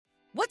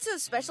What's so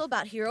special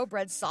about Hero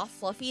Bread's soft,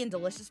 fluffy, and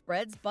delicious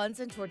breads, buns,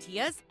 and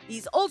tortillas?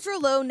 These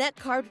ultra-low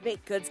net-carb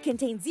baked goods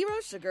contain zero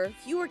sugar,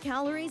 fewer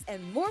calories,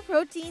 and more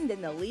protein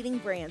than the leading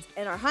brands,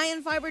 and are high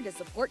in fiber to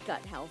support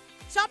gut health.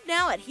 Shop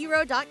now at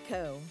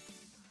hero.co.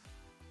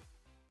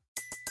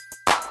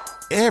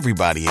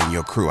 Everybody in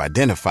your crew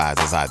identifies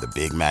as either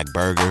Big Mac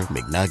Burger,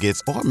 McNuggets,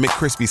 or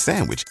McCrispy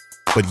Sandwich.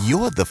 But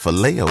you're the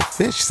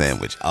Filet-O-Fish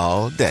Sandwich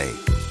all day.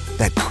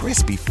 That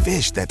crispy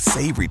fish, that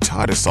savory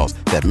tartar sauce,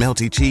 that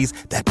melty cheese,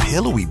 that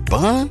pillowy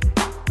bun.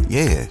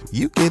 Yeah,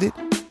 you get it.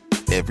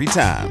 Every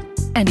time.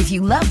 And if you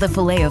love the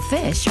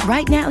Filet-O-Fish,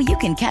 right now you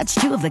can catch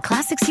two of the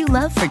classics you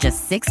love for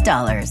just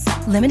 $6.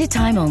 Limited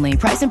time only.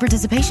 Price and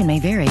participation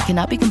may vary.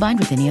 Cannot be combined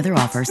with any other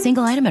offer.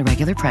 Single item at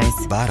regular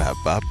price.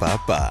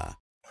 Ba-da-ba-ba-ba.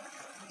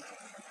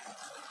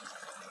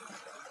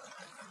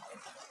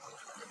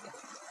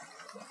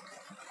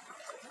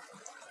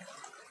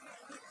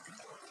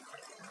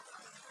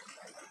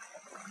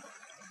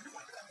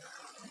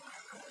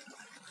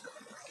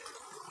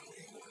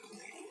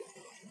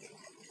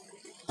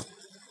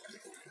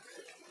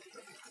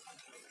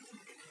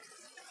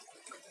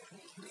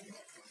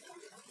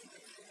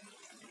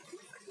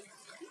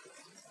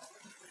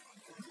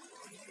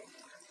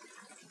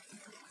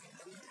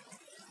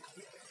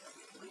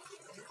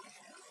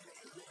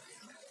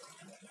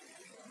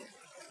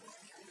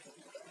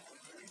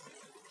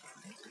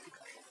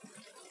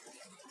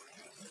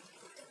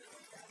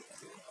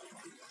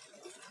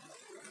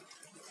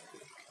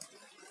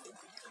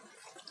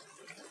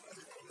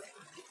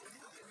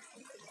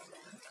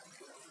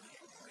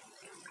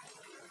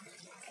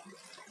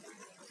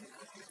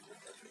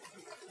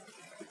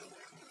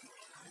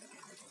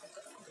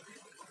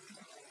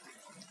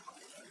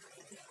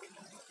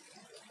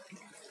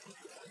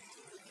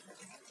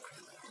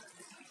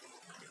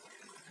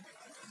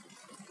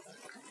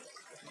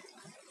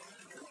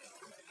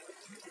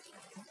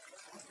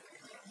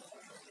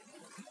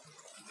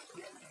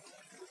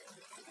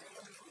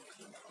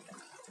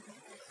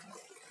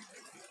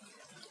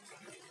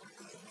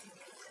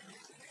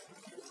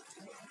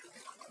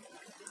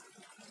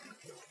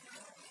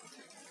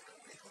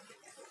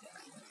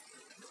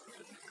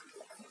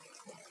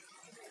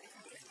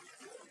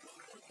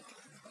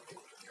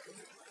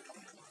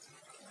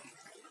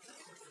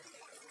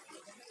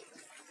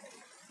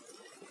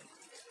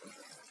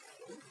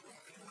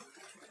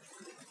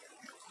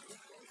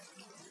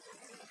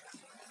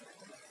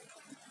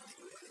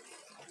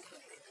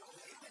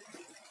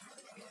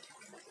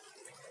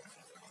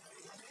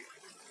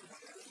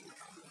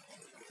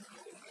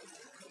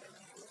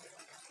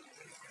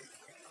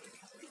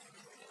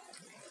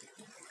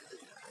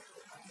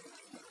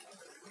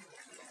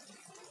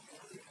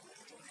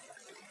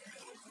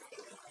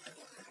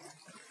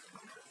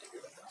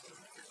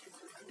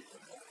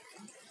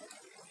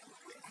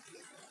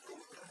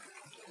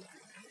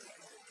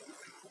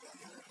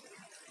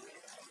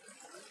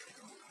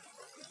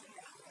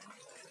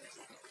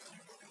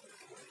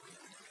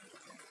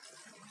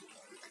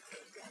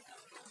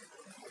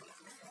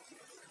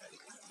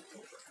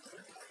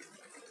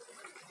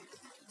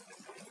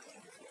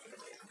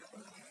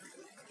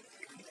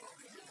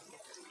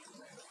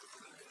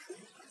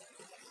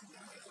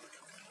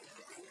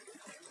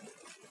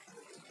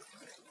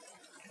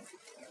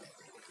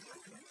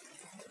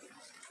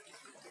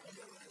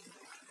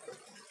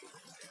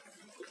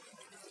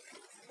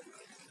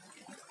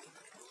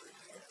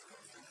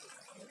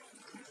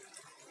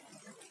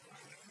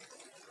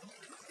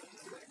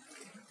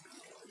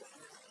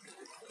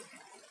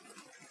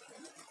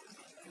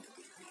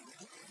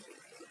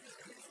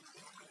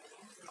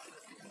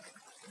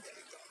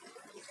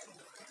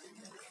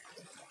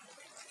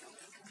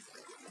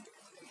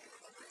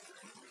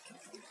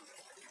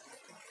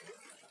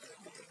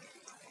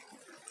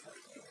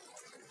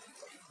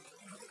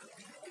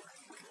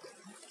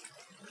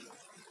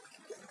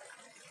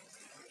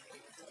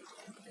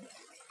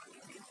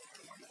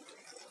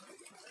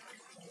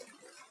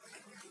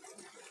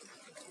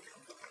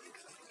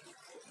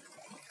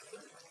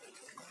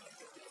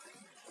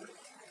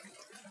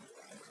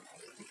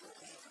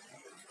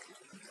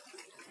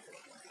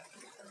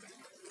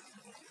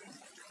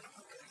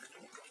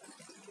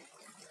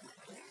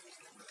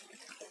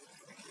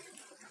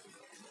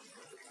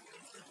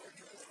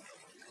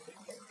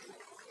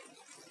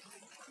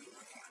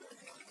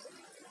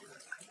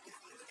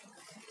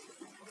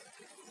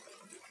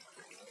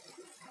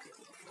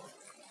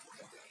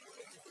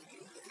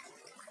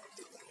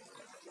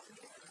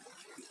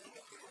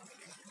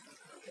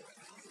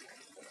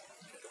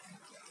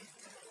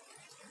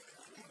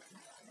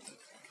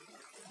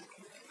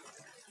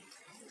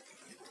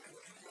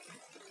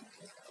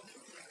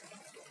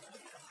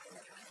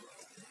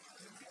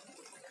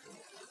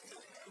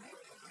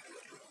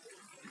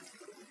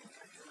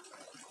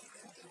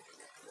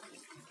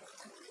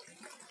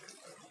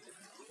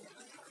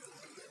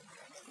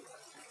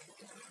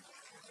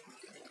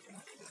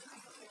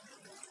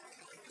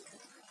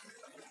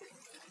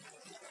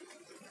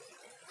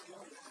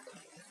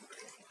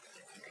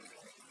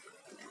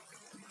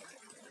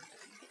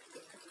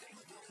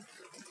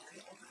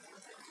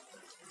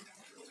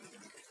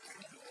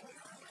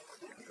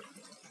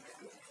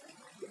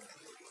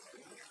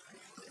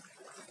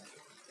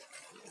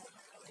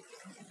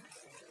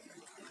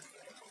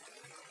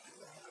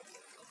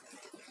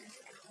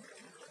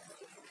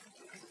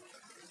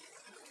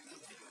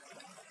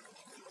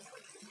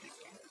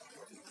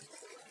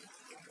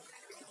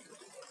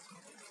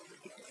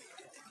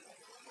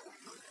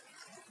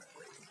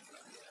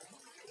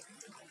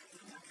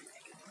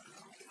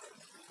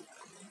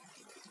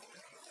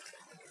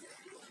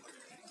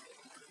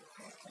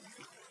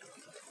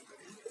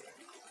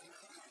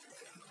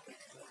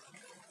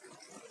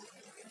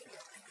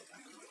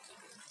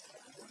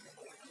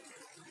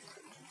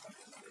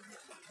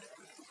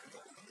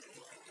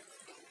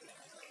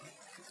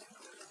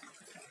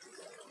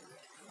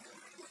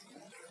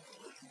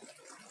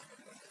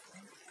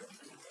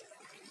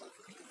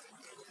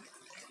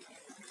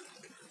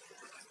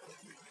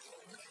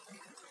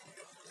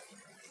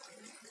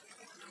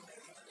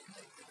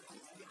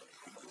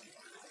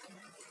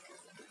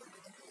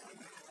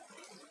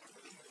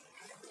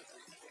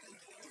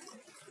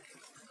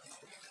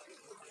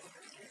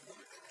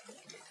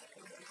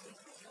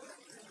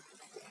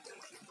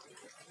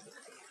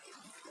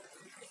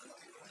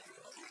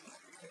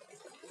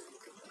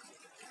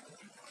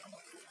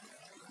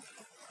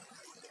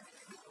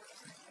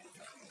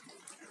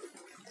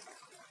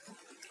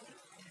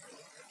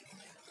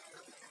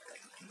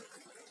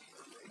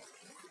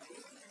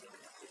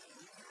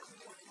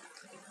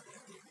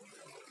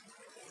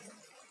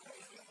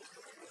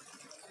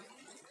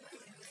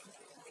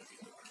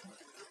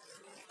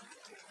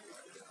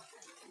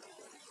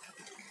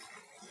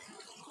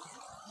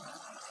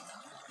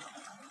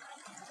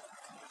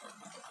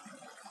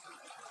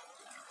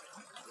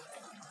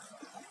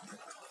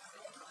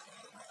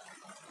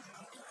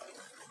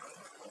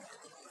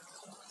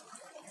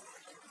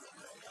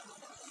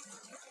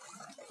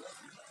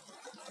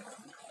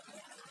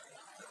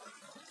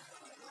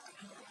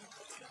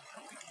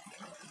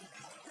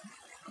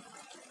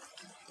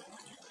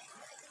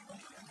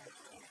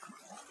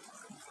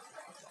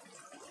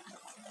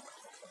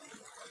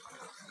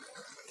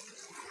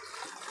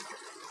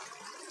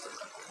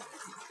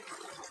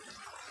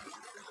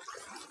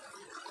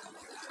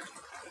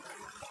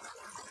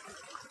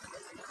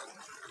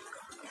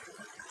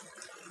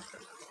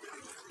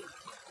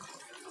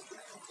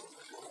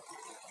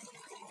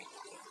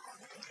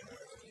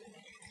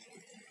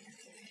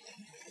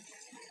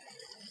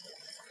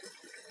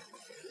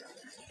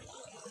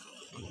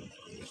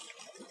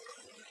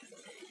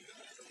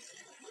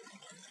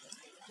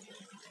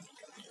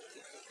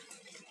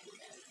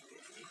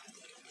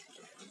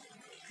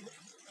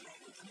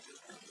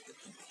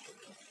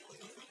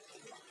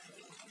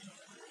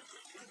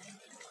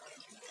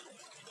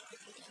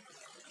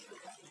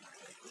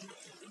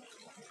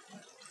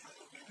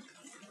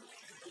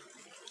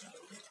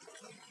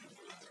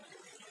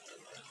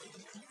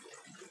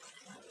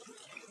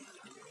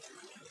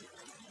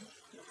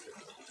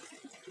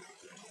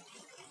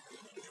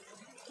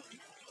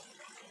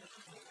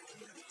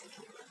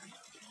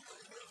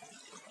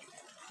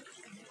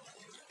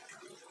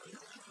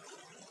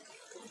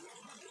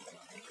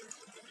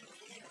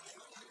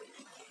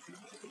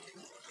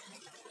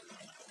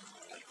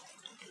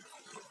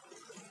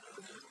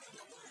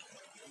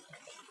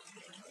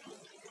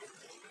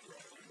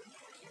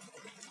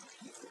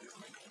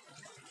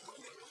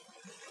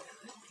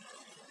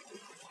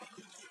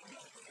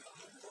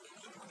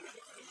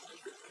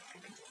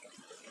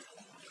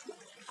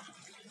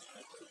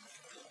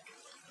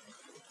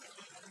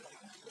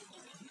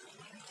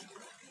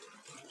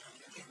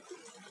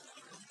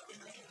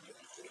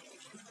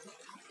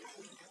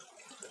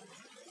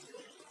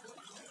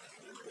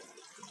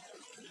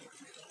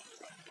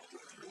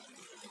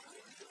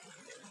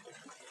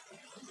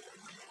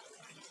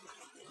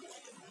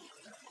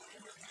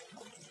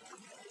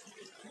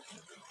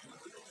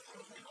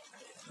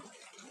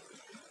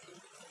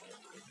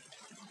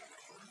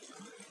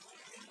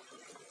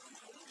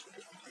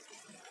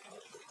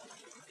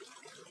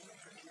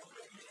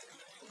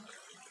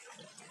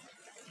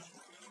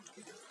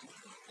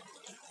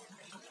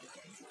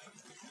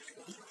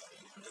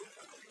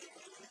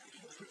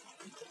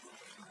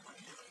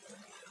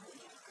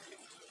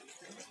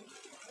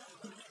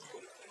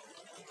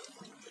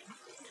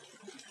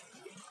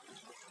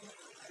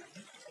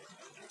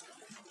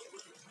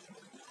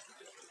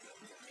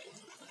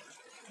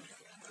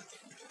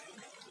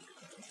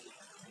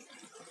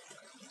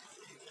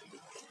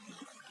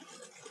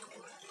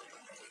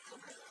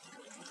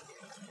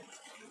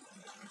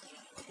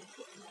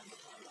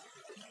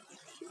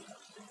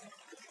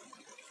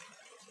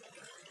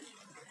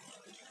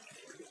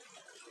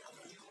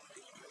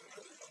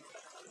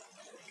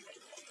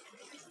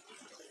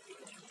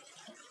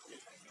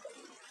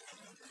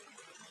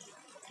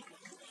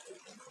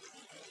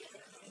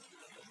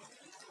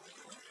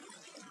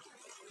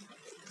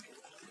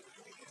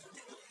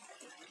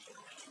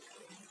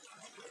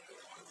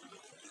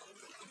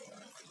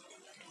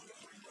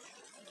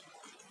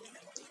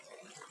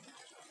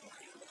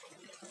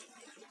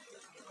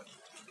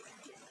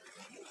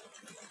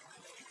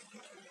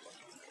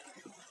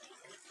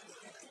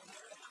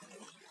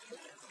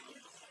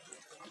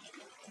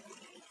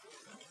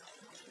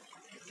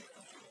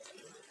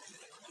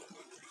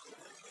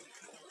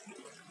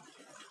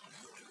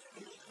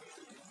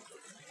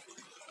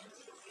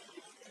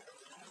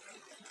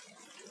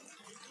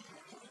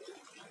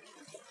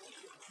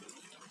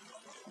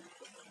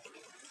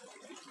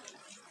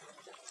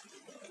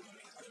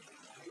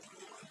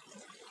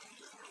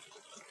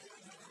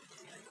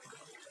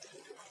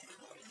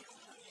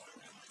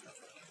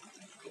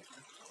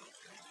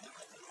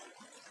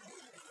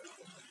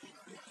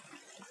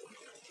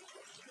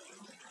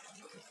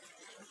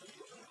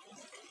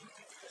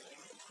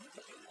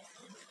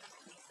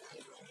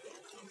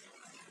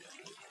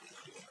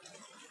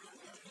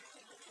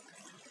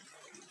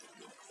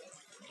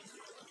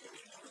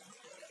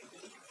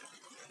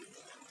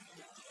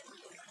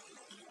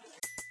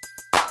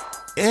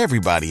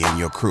 Everybody in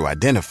your crew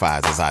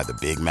identifies as either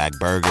Big Mac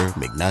Burger,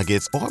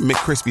 McNuggets, or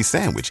McCrispy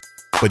Sandwich.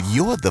 But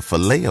you're the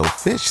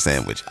Filet-O-Fish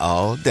Sandwich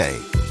all day.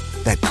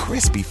 That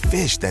crispy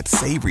fish, that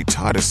savory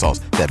tartar sauce,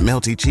 that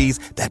melty cheese,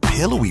 that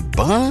pillowy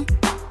bun.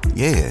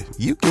 Yeah,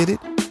 you get it.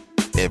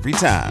 Every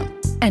time.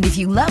 And if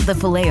you love the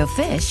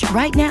Filet-O-Fish,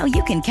 right now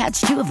you can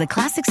catch two of the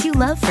classics you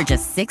love for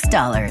just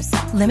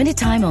 $6. Limited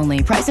time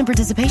only. Price and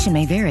participation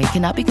may vary.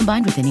 Cannot be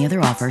combined with any other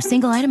offer.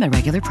 Single item at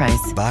regular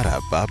price.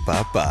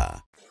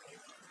 Ba-da-ba-ba-ba.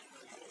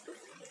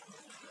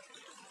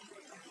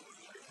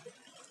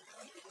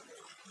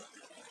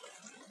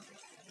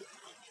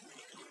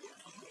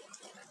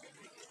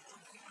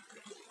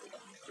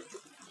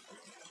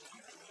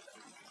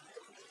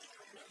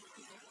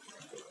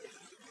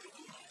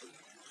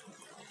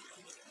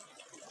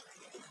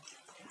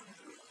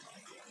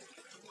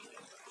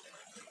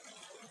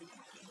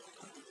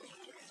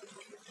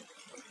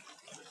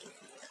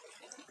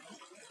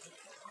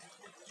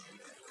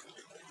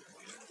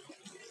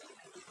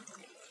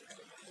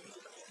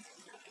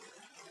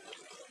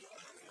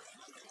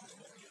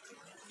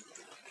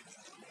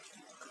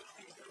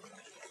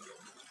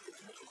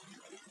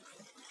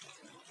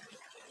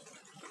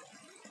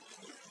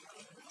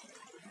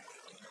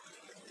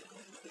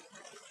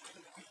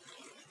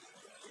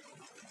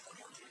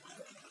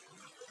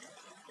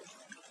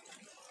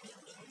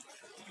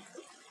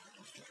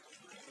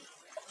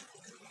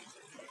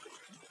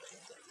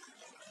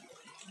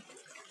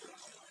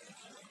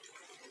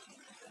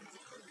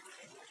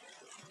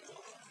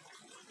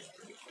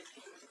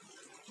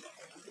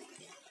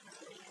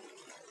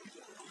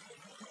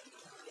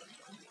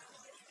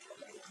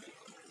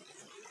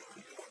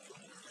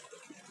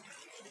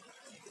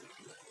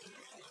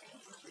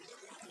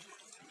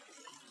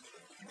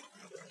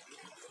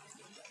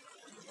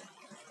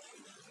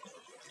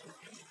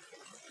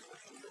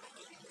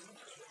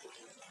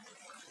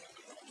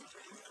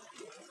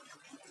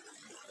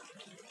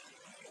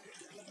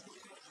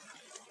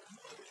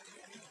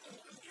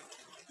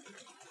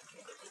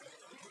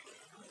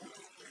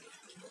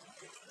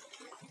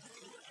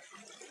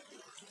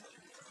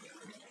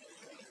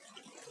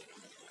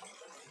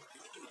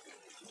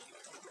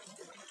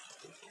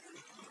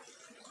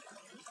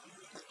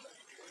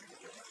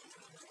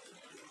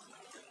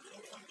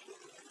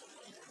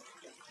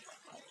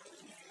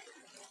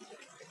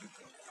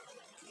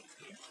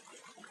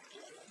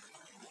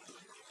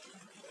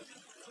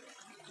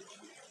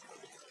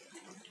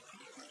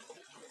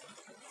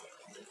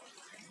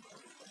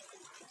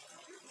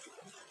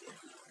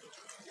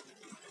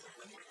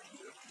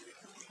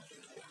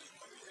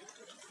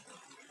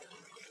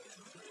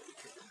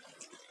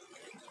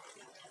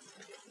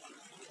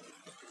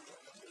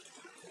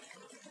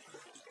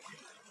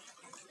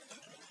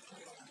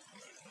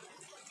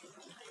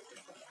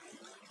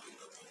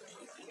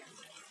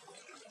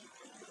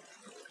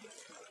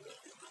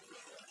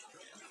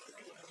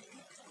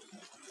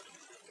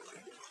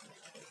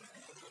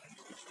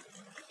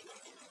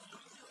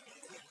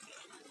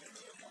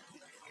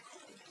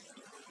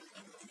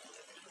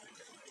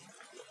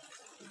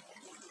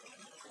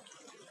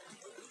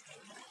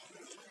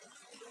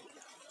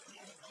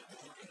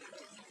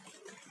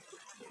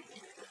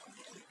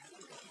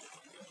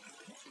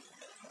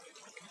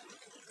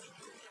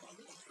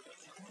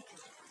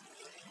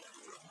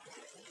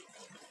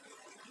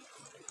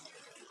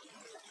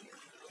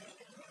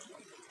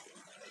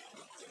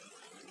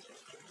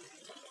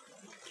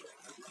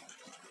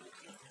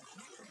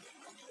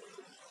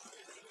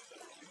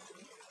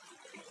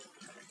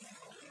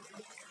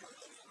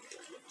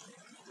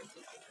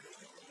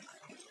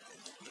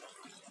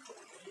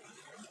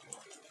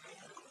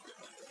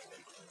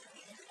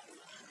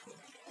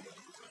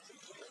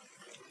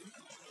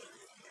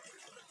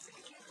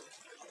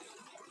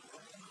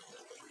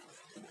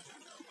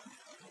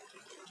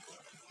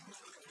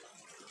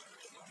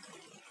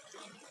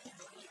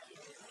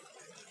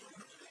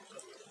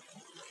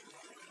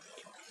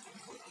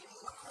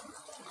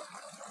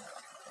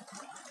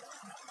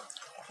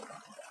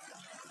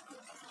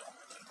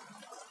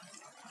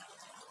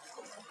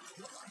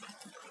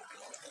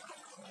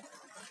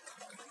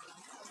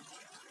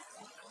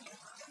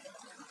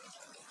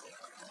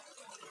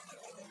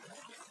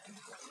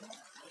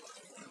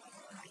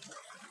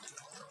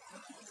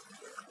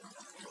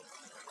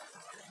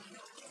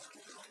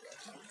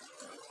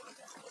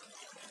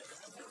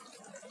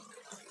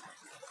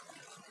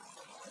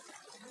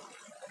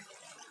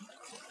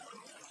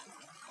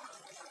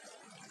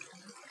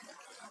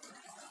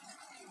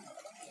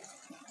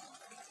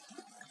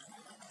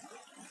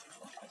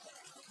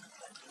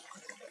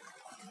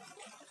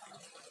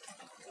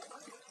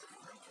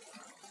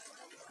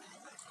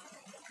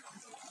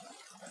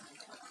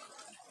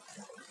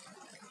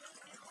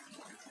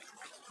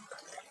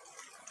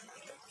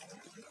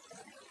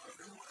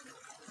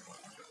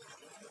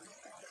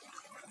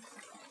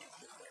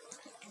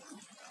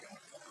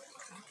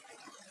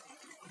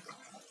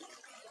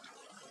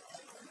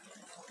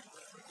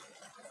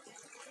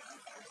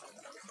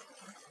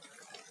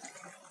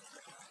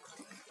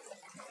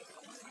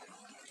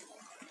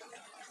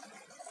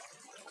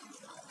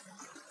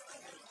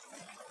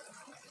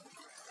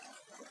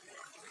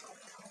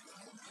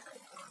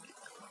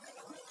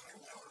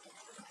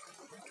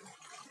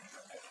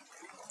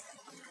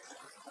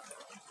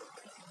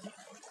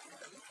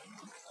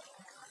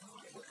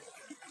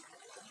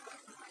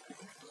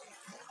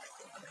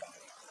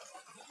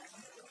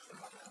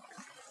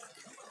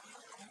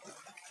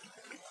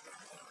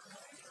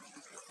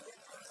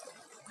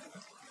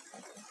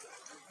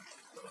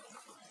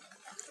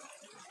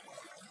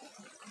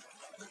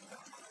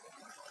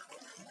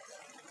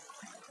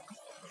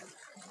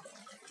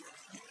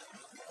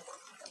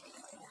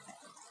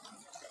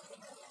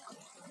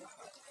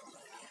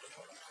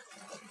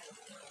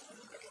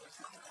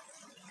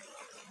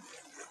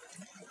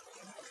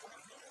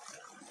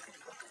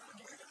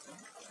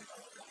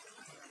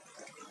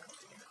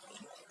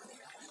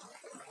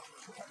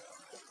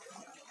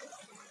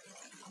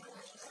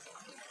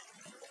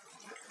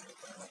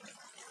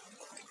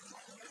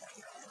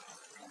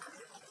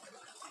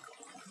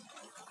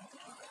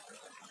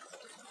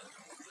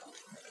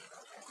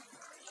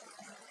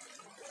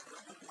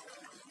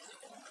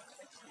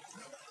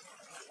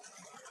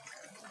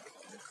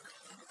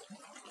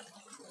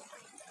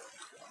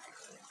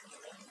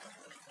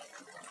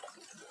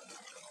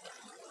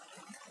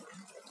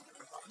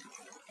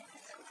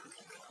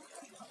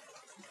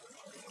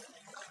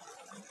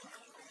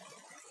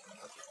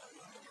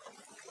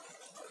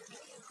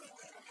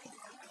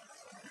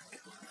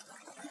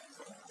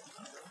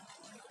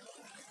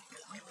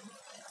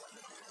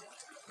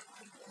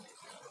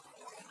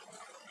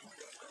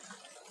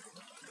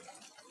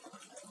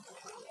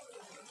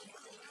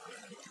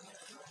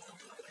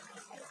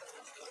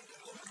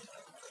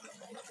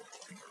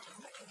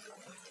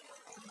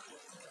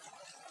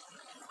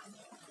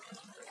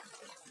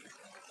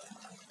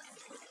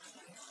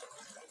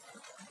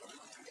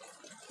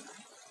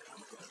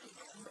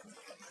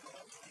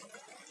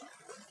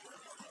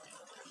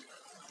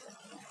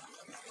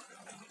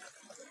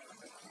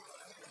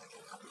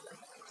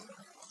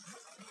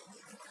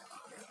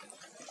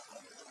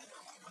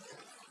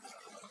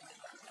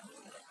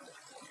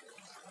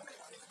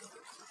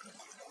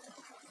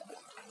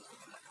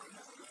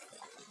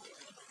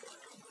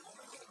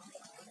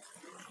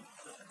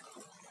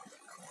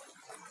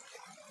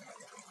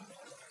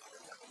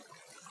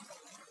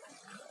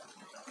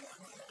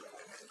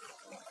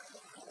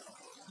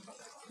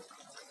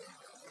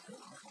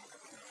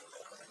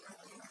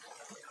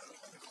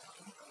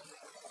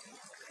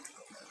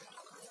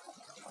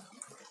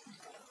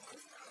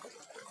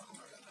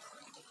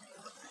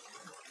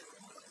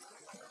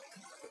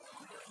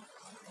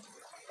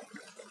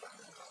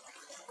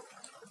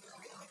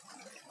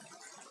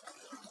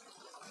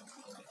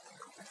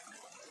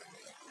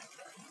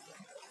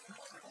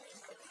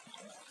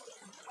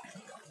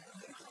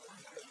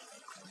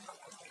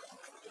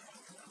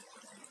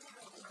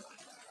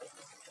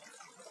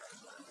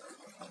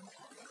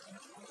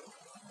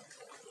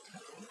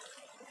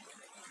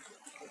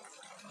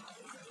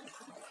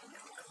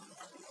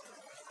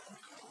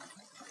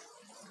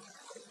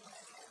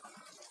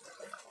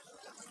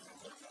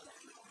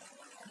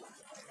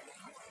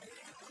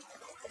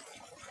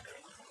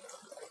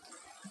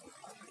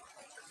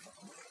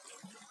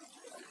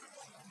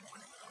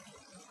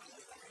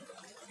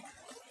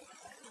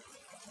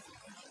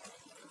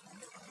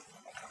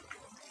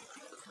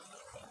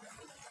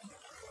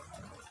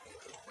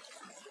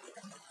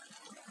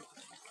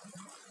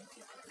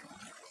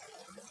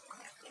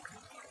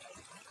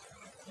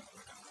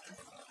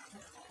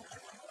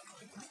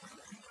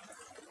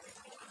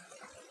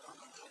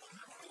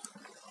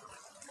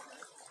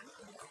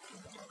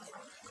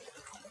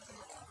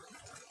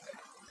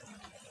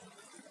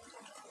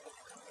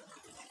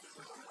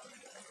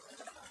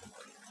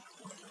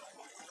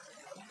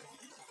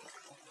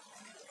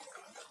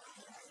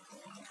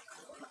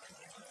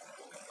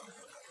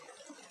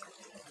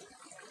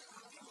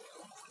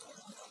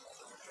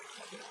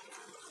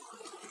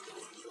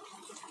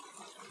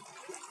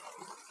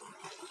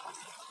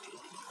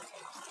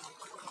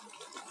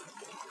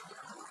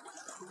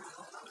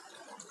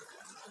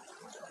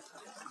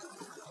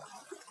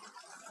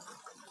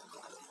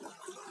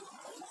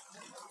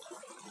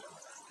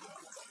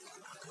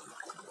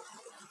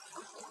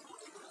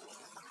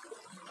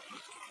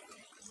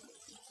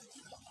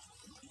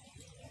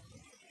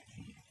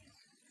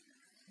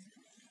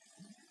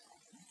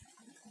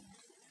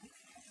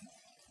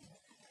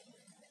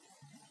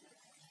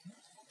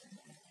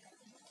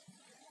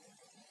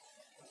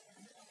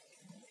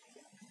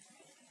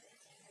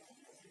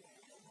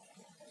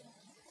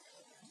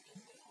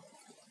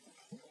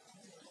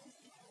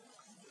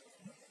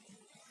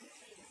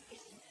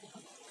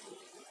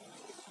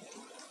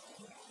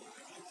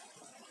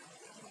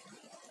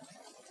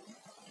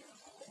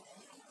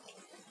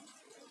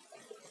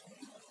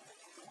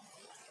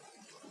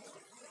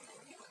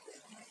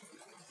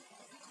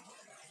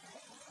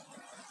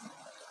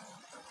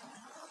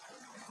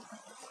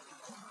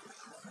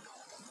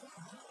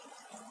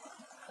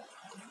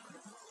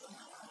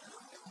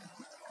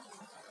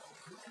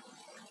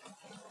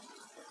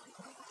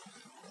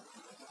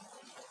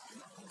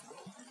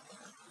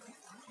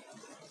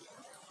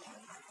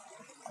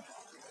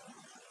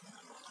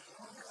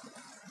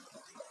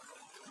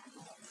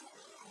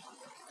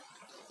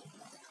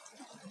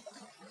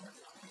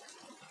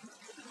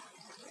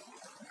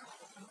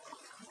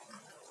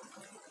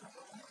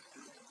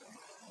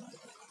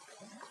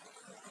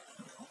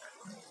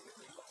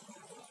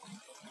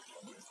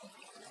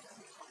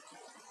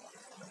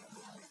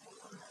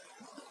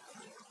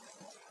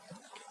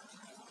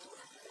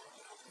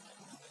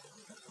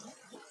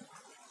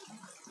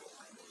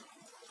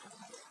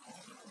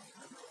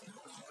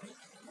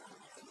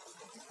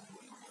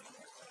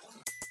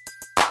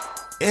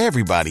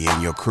 Everybody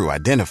in your crew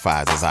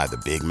identifies as either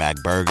Big Mac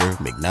Burger,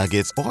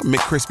 McNuggets, or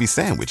McCrispy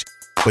Sandwich.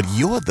 But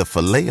you're the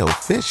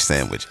Filet-O-Fish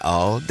Sandwich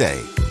all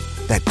day.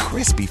 That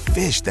crispy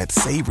fish, that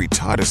savory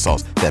tartar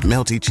sauce, that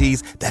melty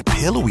cheese, that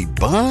pillowy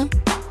bun.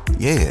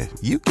 Yeah,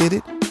 you get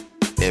it.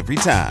 Every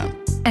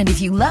time. And if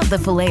you love the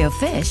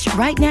Filet-O-Fish,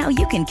 right now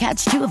you can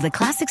catch two of the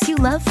classics you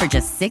love for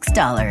just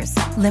 $6.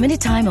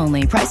 Limited time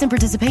only. Price and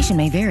participation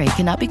may vary.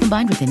 Cannot be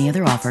combined with any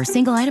other offer.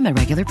 Single item at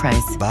regular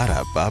price.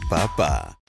 Ba-da-ba-ba-ba.